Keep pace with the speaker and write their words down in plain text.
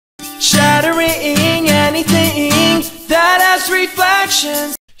glass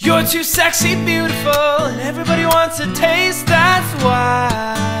reflections. You're too sexy, beautiful, and everybody wants a taste, that's why.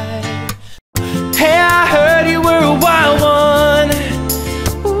 Hey, I heard you were a wild one.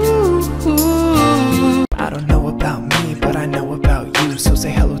 Ooh. I don't know about me, but I know about you. So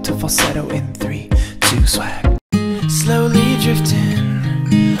say hello to falsetto in 3, 2, swag. Slowly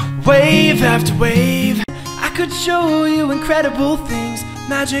drifting, wave after wave. I could show you incredible things.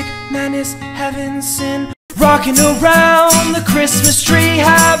 Magic, madness, heaven, sin. Rocking around the Christmas tree.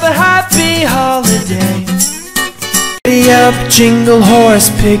 Have a happy holiday. Ready up, jingle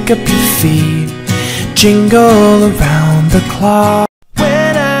horse, pick up your feet. Jingle around the clock.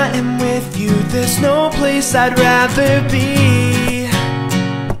 When I am with you, there's no place I'd rather be.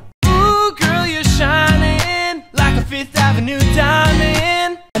 Ooh, girl, you're shining like a 5th Avenue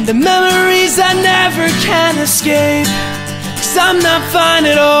diamond. And the memories I never can escape, 'cause I'm not fine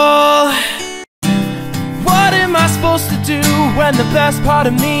at all. What am I supposed to do when the best part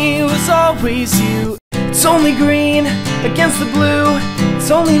of me was always you? It's only green against the blue.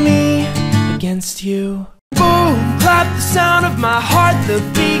 It's only me against you. Boom, clap the sound of my heart. The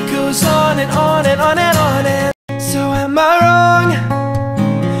beat goes on and on and on and on and. So am I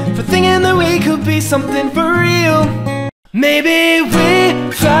wrong for thinking that we could be something for real? Maybe we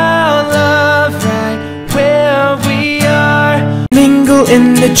found love right where we are. Mingle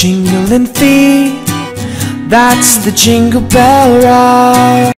in the jingling feet. That's the jingle bell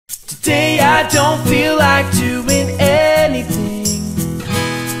ride. Today I don't feel like doing anything.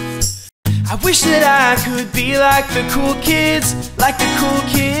 I wish that I could be like the cool kids, like the cool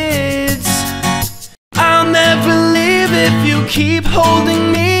kids. I'll never leave if you keep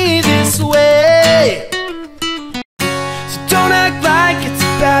holding me this way. So don't act like it's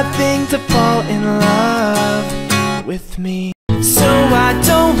a bad thing to fall in love with me. So why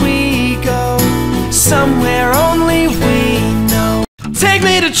don't we go somewhere only we know? Take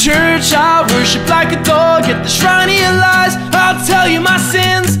me to church, I'll worship like a dog. At the shrine of your lies, I'll tell you my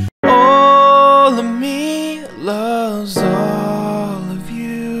sins. All of me loves all of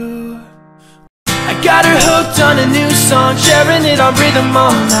you. I got her hooked on a new song, sharing it on rhythm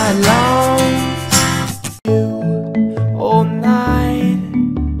all night long. All night,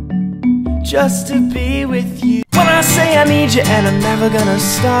 just to be with you. When I say I need you and I'm never gonna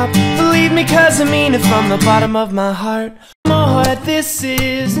stop, believe me 'cause I mean it from the bottom of my heart. My heart, this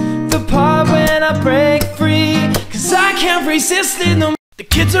is the part when I break free, 'cause I can't resist it no more. The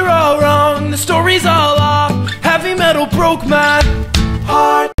kids are all wrong, the story's all off. Heavy metal broke my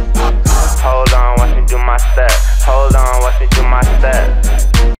heart. Hold on, watch me do my step. Hold on, watch me do my step.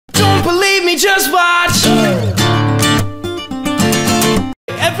 Don't believe me, just watch.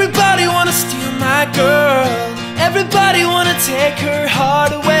 Everybody wanna steal my girl. Everybody wanna take her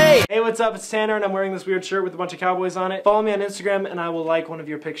heart away. Hey, what's up? It's Tanner and I'm wearing this weird shirt with a bunch of cowboys on it. Follow me on Instagram and I will like one of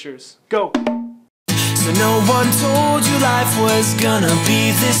your pictures. Go! So no one told you life was gonna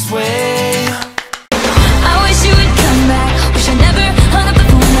be this way. I wish you would come back. Wish I never hung up the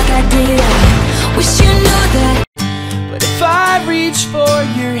phone like I did. I wish you knew that. But if I reach for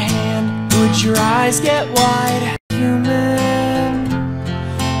your hand, would your eyes get wide? Human,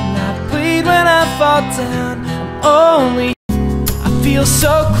 and I bleed when I fall down. Only I feel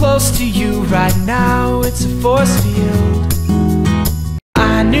so close to you right now, it's a force field.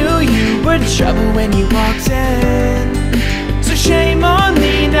 I knew you were trouble when you walked in, so shame on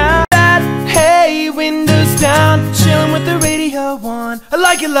me now. That, hey, windows down, chilling with the radio on. I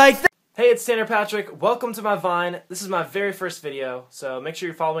like it like that. Hey, it's Tanner Patrick. Welcome to my Vine. This is my very first video, so make sure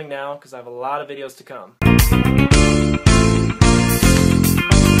you're following now because I have a lot of videos to come.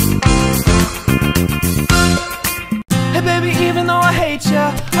 Hey baby, even though I hate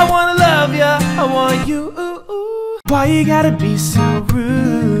ya, I wanna love ya, I want you. Why you gotta be so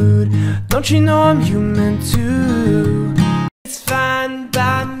rude? Don't you know I'm human too? It's fine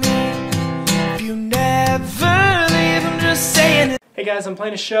by me if you never leave, I'm just saying it. Hey guys, I'm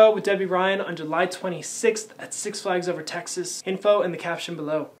playing a show with Debbie Ryan on July 26th at Six Flags Over Texas. Info in the caption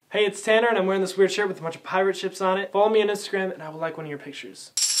below. Hey, it's Tanner and I'm wearing this weird shirt with a bunch of pirate ships on it. Follow me on Instagram and I will like one of your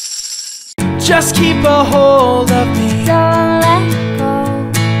pictures. Just keep a hold of me. Don't let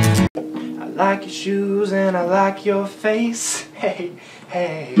go. I like your shoes and I like your face. Hey,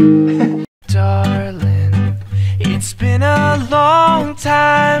 hey. Darling, it's been a long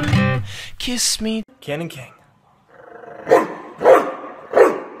time. Kiss me. Cannon King.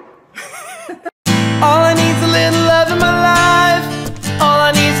 All I need's a little love in my life. All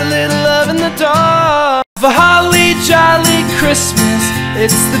I need's a little love in the dark. For holly jolly Christmas,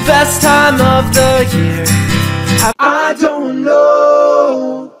 it's the best time of the year. I don't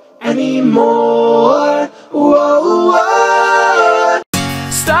know anymore. Whoa, whoa.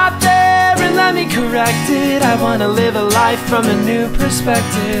 unexpected. I wanna live a life from a new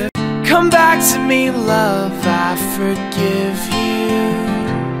perspective. Come back to me, love, I forgive you.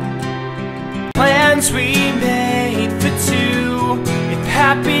 Plans we made for two, if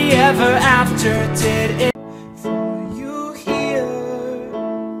happy ever after did it for you here,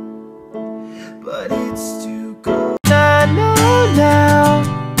 but it's too cold. I know now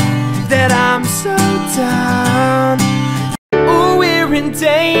that I'm so down. Oh, we're in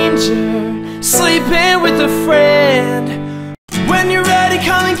danger, sleeping with a friend. When you're ready,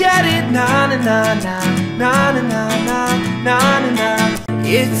 come and get it. Na na na na, na na na na, na na na.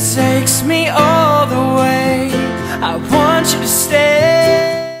 It takes me all the way. I want you to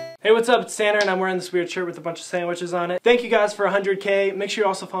stay. Hey, what's up? It's Tanner, and I'm wearing this weird shirt with a bunch of sandwiches on it. Thank you guys for 100K. Make sure you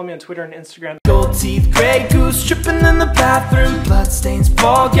also follow me on Twitter and Instagram. Gold teeth, Grey Goose, dripping in the bathroom. Bloodstains,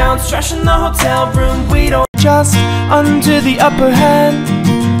 ball gowns, trash in the hotel room. We don't just under the upper hand.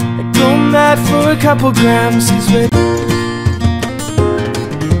 I go mad for a couple grams, 'cause we're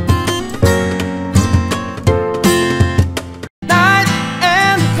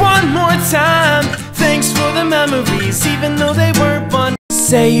time. Thanks for the memories, even though they weren't fun.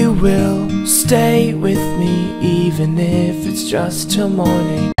 Say you will stay with me, even if it's just till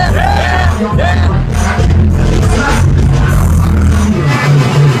morning.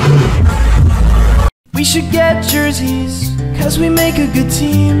 We should get jerseys, 'cause we make a good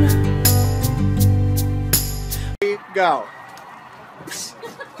team. Go.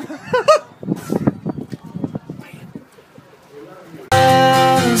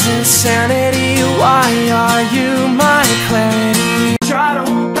 Insanity, why are you my clarity? Try to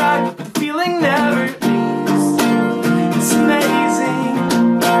hold back, but the feeling never leaves. It's amazing,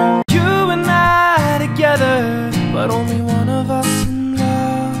 you and I together, but only one of us in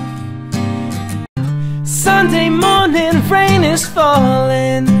love. Sunday morning, rain is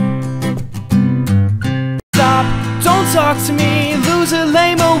falling. Stop, don't talk to me, loser,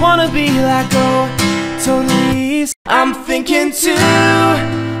 lame-o, wannabe, let go, totally. I'm thinking two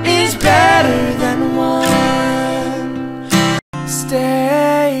is better than one.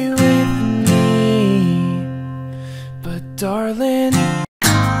 Stay with me, but darling,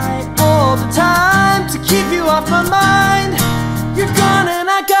 I all the time to keep you off my mind. You're gone and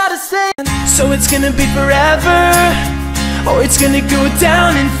I gotta stay. So it's gonna be forever, or it's gonna go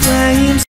down in flames.